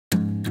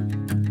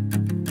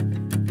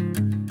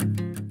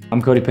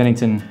I'm Cody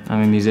Pennington.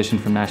 I'm a musician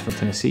from Nashville,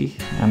 Tennessee,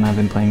 and I've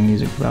been playing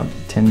music for about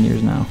 10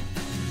 years now.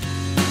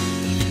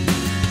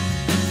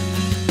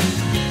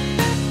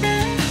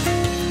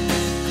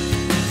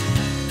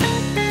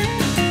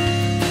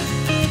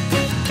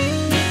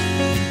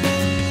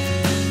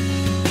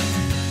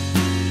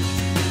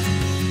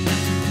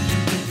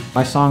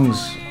 My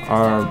songs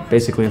are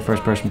basically a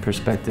first-person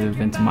perspective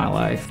into my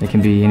life. They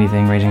can be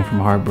anything ranging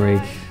from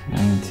heartbreak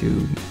and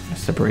to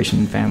separation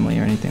in family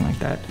or anything like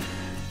that.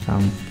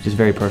 Just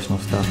very personal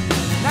stuff.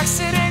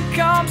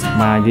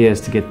 My idea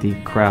is to get the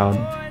crowd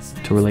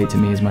to relate to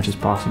me as much as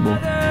possible.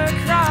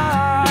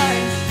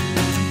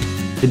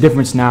 The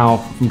difference now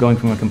from going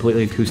from a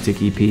completely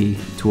acoustic EP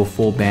to a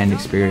full band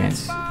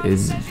experience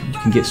is you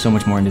can get so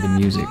much more into the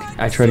music.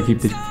 I try to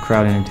keep the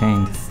crowd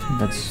entertained.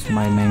 That's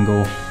my main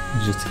goal,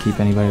 is just to keep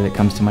anybody that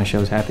comes to my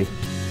shows happy.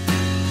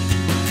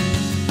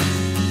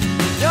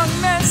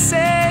 Young man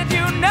said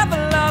you never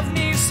loved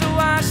me, so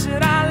why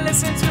should I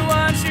listen to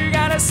what you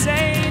gotta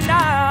say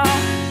now?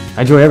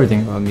 I enjoy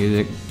everything about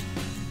music.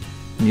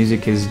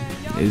 Music is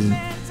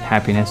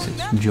happiness,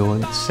 it's joy,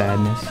 it's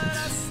sadness,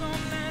 it's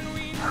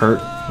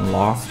hurt and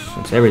loss,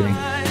 it's everything.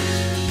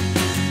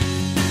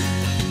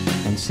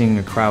 And seeing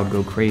a crowd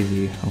go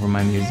crazy over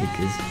my music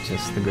is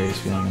just the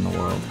greatest feeling in the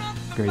world.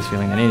 The greatest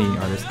feeling that any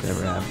artist could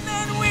ever have.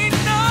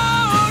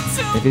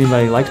 If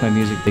anybody likes my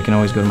music, they can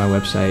always go to my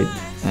website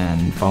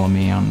and follow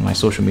me on my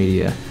social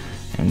media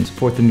and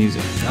support the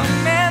music.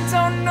 Some men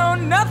don't know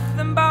nothing.